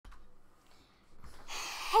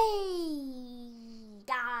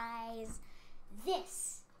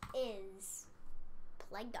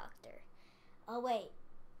Plague Doctor. Oh, wait.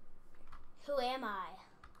 Who am I?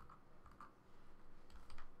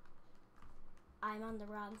 I'm on the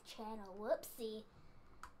wrong channel. Whoopsie.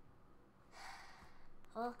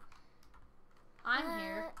 Well, I'm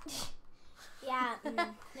here. Yeah,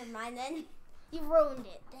 never mind then. You ruined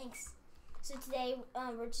it. Thanks. So today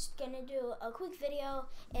we're just going to do a quick video,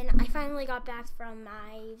 and I finally got back from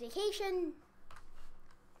my vacation.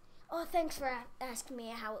 Oh, thanks for asking me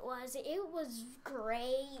how it was. It was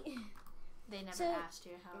great. They never asked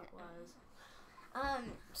you how it was.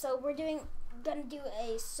 So we're gonna do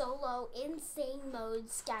a solo insane mode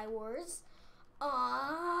Sky Wars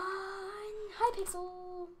on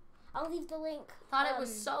Hypixel. I'll leave the link. Thought it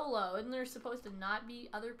was solo. Isn't there supposed to not be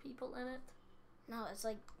other people in it? No, it's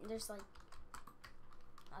like there's like.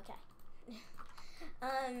 Okay.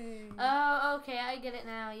 Oh, okay. I get it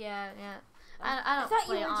now. Yeah. I don't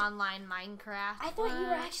play online Minecraft. I thought you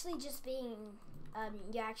were actually just being.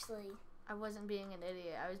 I wasn't being an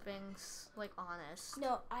idiot. I was being like honest.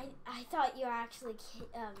 No, I thought you were actually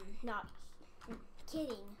not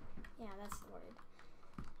kidding. Yeah, that's the word.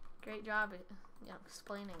 Great job,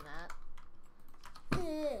 explaining that.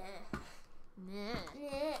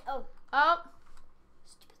 Oh.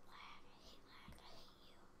 Stupid lag. I hate lag. I hate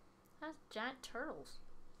you. That's giant turtles.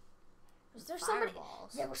 Was there somebody?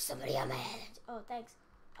 Fireballs. There was somebody on my head. Oh, thanks.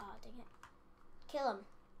 Oh, dang it. Kill him.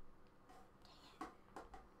 Dang it.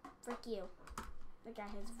 Frick you. That guy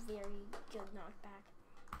has very good knockback.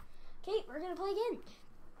 Okay, we're gonna play again.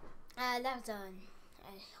 That was a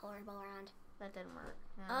horrible round. That didn't work.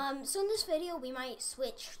 Yeah. So in this video we might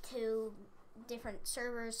switch to different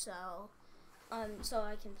servers, so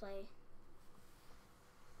I can play.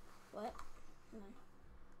 What? Hold on.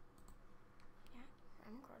 Yeah,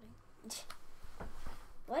 I'm recording.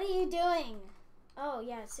 What are you doing? Oh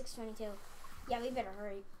yeah, it's 6:22. Yeah, we better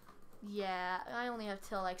hurry. Yeah, I only have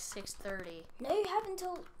till like 6:30. No, you have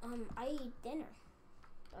until I eat dinner.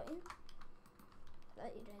 Don't you? I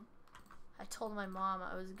thought you did. I told my mom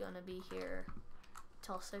I was gonna be here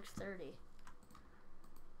till 6:30.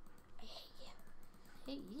 I hate you.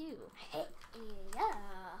 Hate you. I hate you.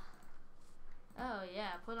 Yeah. Oh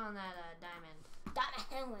yeah, put on that diamond. Diamond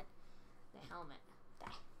helmet. The helmet.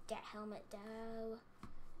 That helmet, though.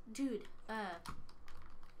 Dude,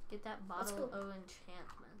 get that bottle of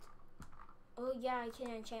enchantment. Oh yeah, I can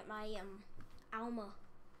enchant my Alma.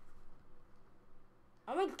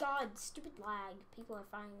 Oh my god, stupid lag. People are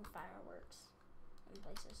finding fireworks in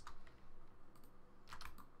places.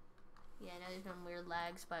 Yeah, I know there's been weird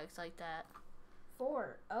lag spikes like that.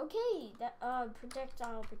 4. Okay, that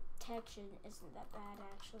projectile protection isn't that bad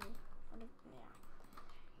actually. Yeah.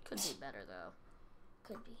 Could be better though.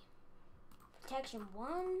 Could be. Protection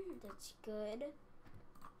 1, that's good.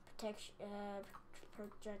 Protection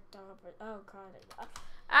projectile. Oh god.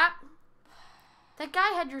 That guy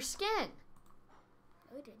had your skin.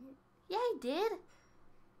 No, he didn't. Yeah, he did.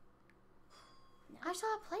 No. I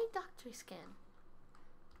saw a Plague Doctor skin.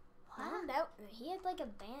 What? No, he had like a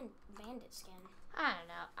bandit skin. I don't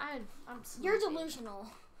know. I'm sleepy. You're delusional.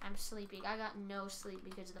 I'm sleepy. I got no sleep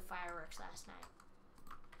because of the fireworks last night.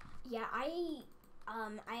 Yeah, I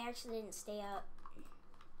actually didn't stay up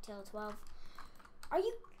till 12. Are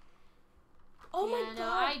you? Oh my god! No,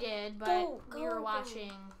 I did, but we were go.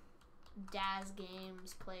 watching Daz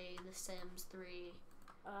Games play The Sims 3.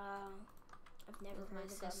 I've never with heard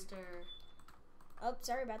my of them. sister. Oh,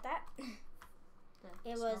 sorry about that.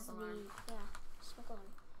 It was smoke alarm. smoke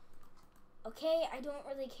alarm. Okay, I don't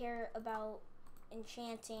really care about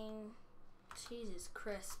enchanting. Jesus,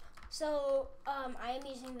 crisp. So, I am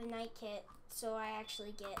using the night kit, so I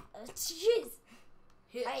actually get a jeez.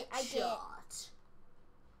 I get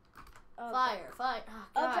fire. Oh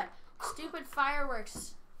god. Stupid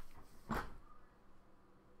fireworks.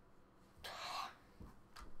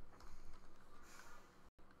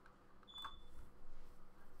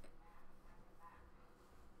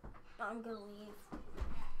 I'm gonna leave.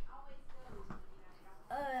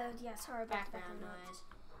 Yeah, sorry about Background noise.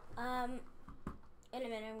 In a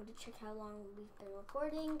minute, I'm gonna check how long we've been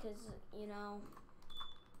recording, cause you know.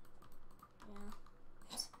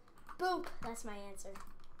 Boop. That's my answer.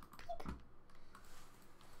 Beep.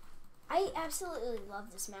 I absolutely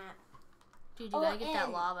love this map. Dude, you gotta get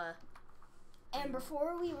that lava. And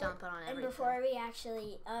before we dump it on everything. And before we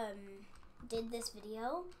actually did this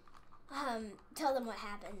video, tell them what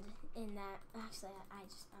happened in that. Actually, I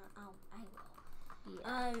will.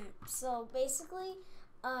 Yeah. So basically,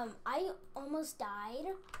 I almost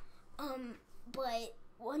died. But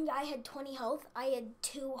one guy had 20 health. I had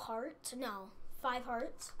 2 hearts. No, 5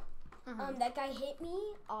 hearts. That guy hit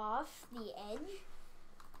me off the edge,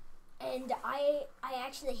 And I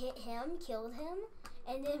actually hit him, killed him,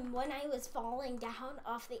 and then when I was falling down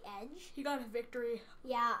off the edge, He got a victory.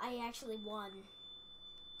 yeah, I actually won.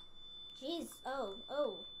 Jeez,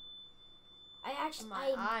 oh. I actually,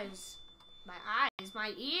 My eyes,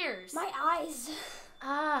 my ears. my eyes.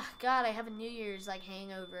 Ah, God, I have a New Year's like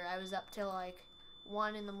hangover. I was up till like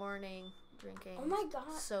 1 in the morning drinking Oh my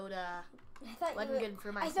God. soda. I thought Wasn't good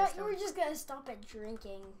for my I system. thought you were just gonna stop at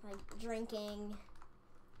drinking, like drinking.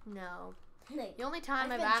 No. Like, The only time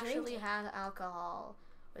I've I've been actually drinking. had alcohol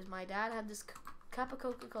was my dad had this cup of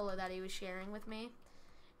Coca-Cola that he was sharing with me.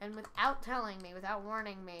 And without telling me, without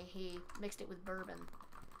warning me, he mixed it with bourbon.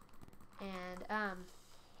 And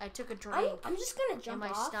I took a drink. I'm just gonna and jump my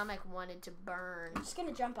off. stomach wanted to burn I'm just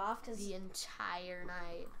gonna jump off because the entire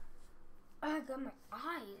night. I got my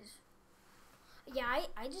eyes. Yeah,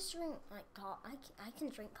 I just drink like I can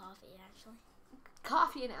drink coffee actually.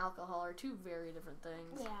 Coffee and alcohol are two very different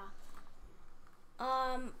things. Yeah.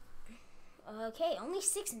 Okay, only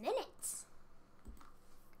 6 minutes.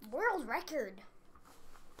 World record.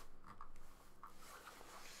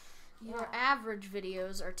 Your average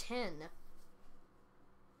videos are 10.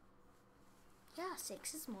 Yeah,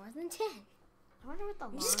 6 is more than 10. I wonder what the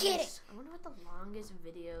I'm longest. just kidding. I wonder what the longest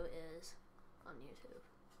video is on YouTube.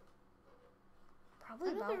 Probably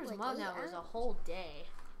I know about there was like one 8 that was a hours. whole day.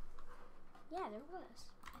 Yeah, there was.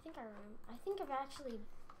 I think I remember. I think I've actually.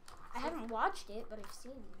 I haven't watched it, but I've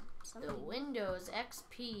seen some. The Windows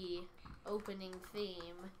XP opening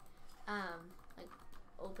theme, like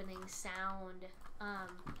opening sound,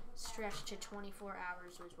 stretched to 24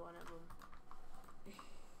 hours was one of them.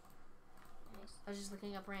 Nice. I was just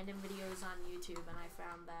looking up random videos on YouTube and I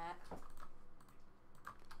found that.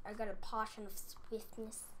 I got a potion of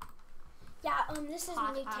swiftness. Yeah, this is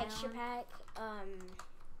a new texture pack.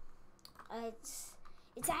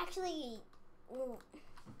 It's actually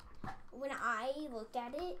when I looked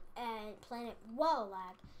at it at Planet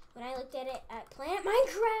lag. When I looked at it at Planet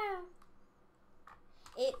Minecraft,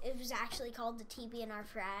 it was actually called the TBNR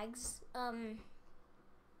Frags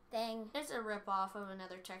thing. It's a rip off of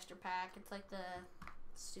another texture pack. It's like the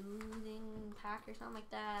soothing pack or something like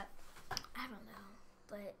that. I don't know,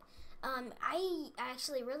 but I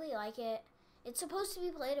actually really like it. It's supposed to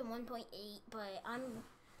be played in 1.8, but I'm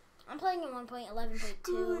playing in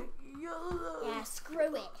 1.11.2. YOLO. Yeah,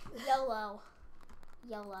 screw it. YOLO.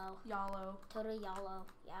 YOLO. Totally YOLO.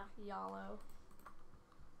 Yeah. YOLO.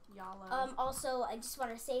 Also, I just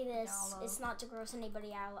want to say this. YOLO. It's not to gross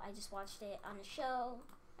anybody out. I just watched it on a show.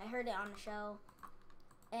 I heard it on a show,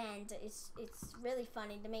 and it's really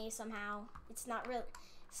funny to me somehow. It's not really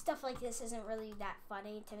stuff like this isn't really that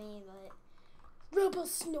funny to me, but Rebel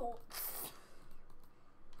Snorts.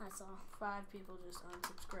 That's all. 5 people just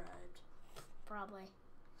unsubscribed. Probably.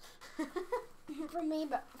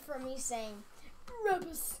 for me saying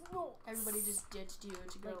Rebel Snorts. Everybody just ditched you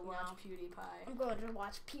to go Like, watch no. PewDiePie. I'm going to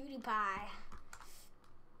watch PewDiePie.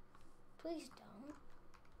 Please don't.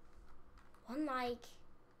 1 like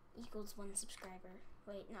equals 1 subscriber.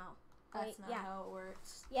 Wait, no. That's Wait, not yeah. how it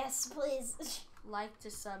works. Yes, please. Like to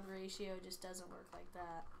sub ratio just doesn't work like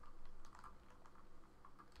that.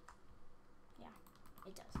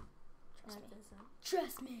 It does. Trust That me. doesn't.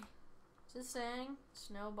 Trust me. Just saying,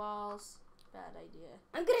 snowballs, bad idea.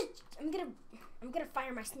 I'm gonna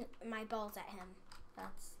fire my balls at him.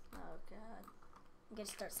 That's, oh god. I'm gonna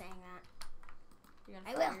start saying that. You're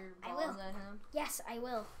I gonna will. fire your I balls will. at him? Yes, I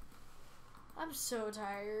will. I'm so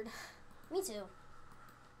tired. Me too.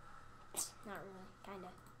 Not really. Kinda.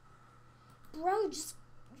 Bro, just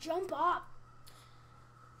jump up.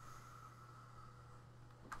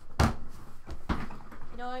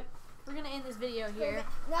 You know what? We're gonna end this video here.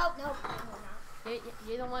 No, we're not.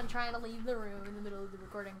 You're the one trying to leave the room in the middle of the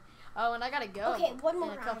recording. Oh, and I gotta go. Okay, one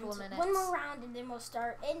more in a round. couple of minutes. One more round, and then we'll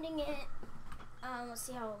start ending it. Let's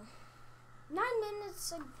see how. 9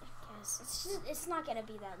 minutes, I guess. It's not gonna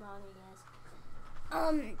be that long, I guess.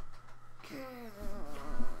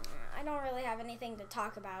 I don't really have anything to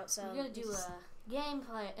talk about, so. We gotta do a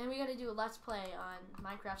gameplay, and we gotta do a let's play on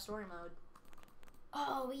Minecraft Story Mode.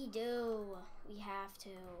 Oh, we do. We have to.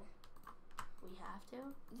 We have to?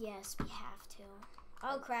 Yes, we have to.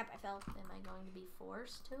 Oh crap! I fell. Am I going to be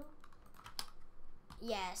forced to?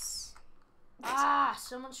 Yes. Ah!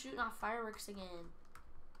 Someone's shooting off fireworks again.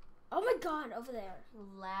 Oh my god! Over there.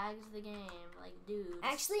 Lags the game, like dude.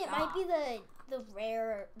 Actually, it stop. might be the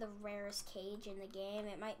rarest cage in the game.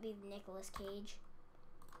 It might be Nicolas Cage.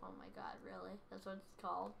 Oh my god! Really? That's what it's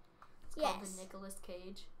called. It's Yes. called the Nicolas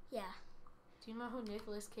Cage. Yeah. Do you know who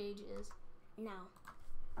Nicolas Cage is? No.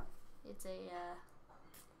 It's a.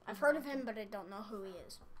 I've heard of him, but I don't know who he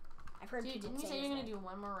is. I've heard Dude, people didn't you say say you're it's gonna there. do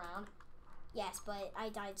one more round? Yes, but I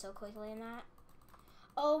died so quickly in that.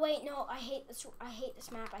 Oh wait, no, I hate this. I hate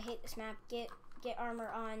this map. I hate this map. Get armor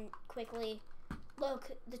on quickly.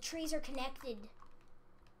 Look, the trees are connected,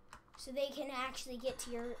 so they can actually get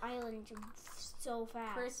to your island so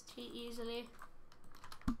fast. Pretty easily.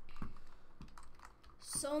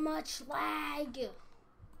 So much lag.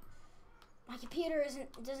 My computer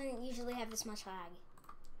doesn't usually have this much lag,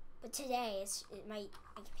 but today my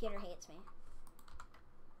computer hates me.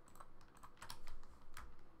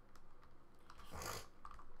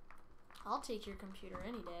 I'll take your computer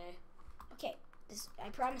any day. Okay, I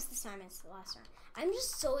promise this time it's the last time. I'm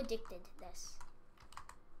just so addicted to this.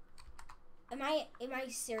 Am I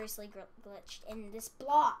seriously glitched in this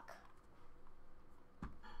block?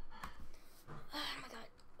 Oh my god!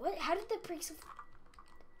 What? How did the Hypixel?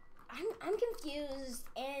 I'm confused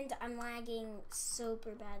and I'm lagging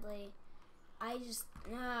super badly. I just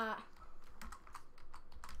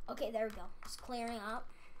Okay, there we go. It's clearing up.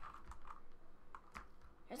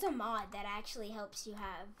 There's a mod that actually helps you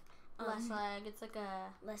have Less lag. It's like a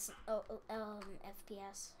less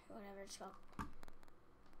FPS, whatever it's called.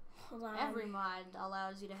 Hold on. every mod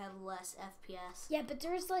allows you to have less FPS. Yeah, but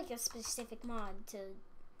there's like a specific mod to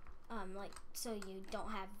like so you don't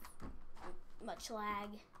have much lag.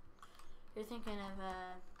 You're thinking of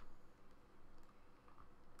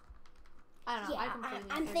I don't know. Yeah, I completely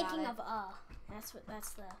I'm forgot thinking it. of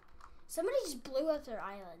that's the somebody just blew up their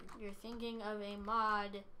island. You're thinking of a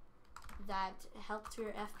mod that helped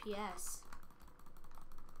your FPS.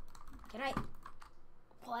 Can I?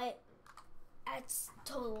 What? That's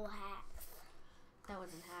total hack. That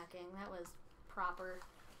wasn't hacking. That was proper.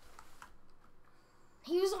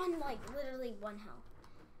 He was on like literally 1 health,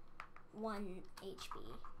 1 HP.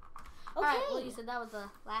 Okay. Alright, well you said that was the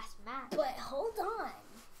last match. But hold on.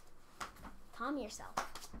 Calm yourself.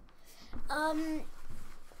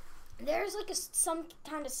 There's like some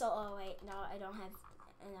kind of soul. Oh wait, no, I don't have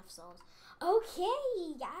enough souls.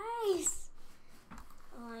 Okay, guys.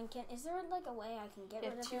 Is there like a way I can get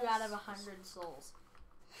rid of 2 this? out of 100 souls.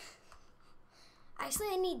 Actually,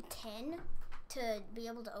 I need 10 to be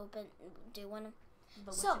able to do one.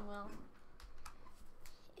 The So- wishing well.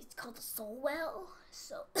 It's called the soul well.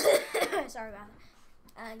 So sorry about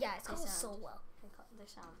that. Yeah, it's called the soul well. They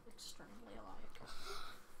sound extremely alike.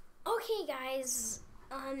 Okay, guys.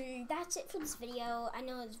 That's it for this video. I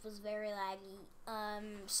know it was very laggy.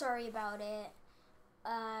 Sorry about it.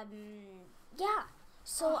 Yeah.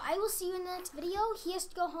 So I will see you in the next video. He has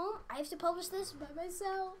to go home. I have to publish this by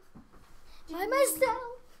myself. By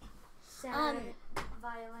myself. Sad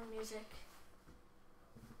violin music.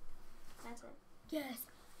 That's it. Yes.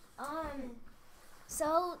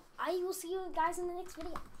 So I will see you guys in the next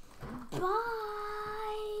video.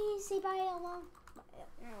 Bye. Say bye along.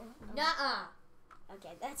 Nuh-uh.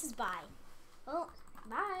 Okay, that's his bye. Well,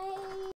 bye.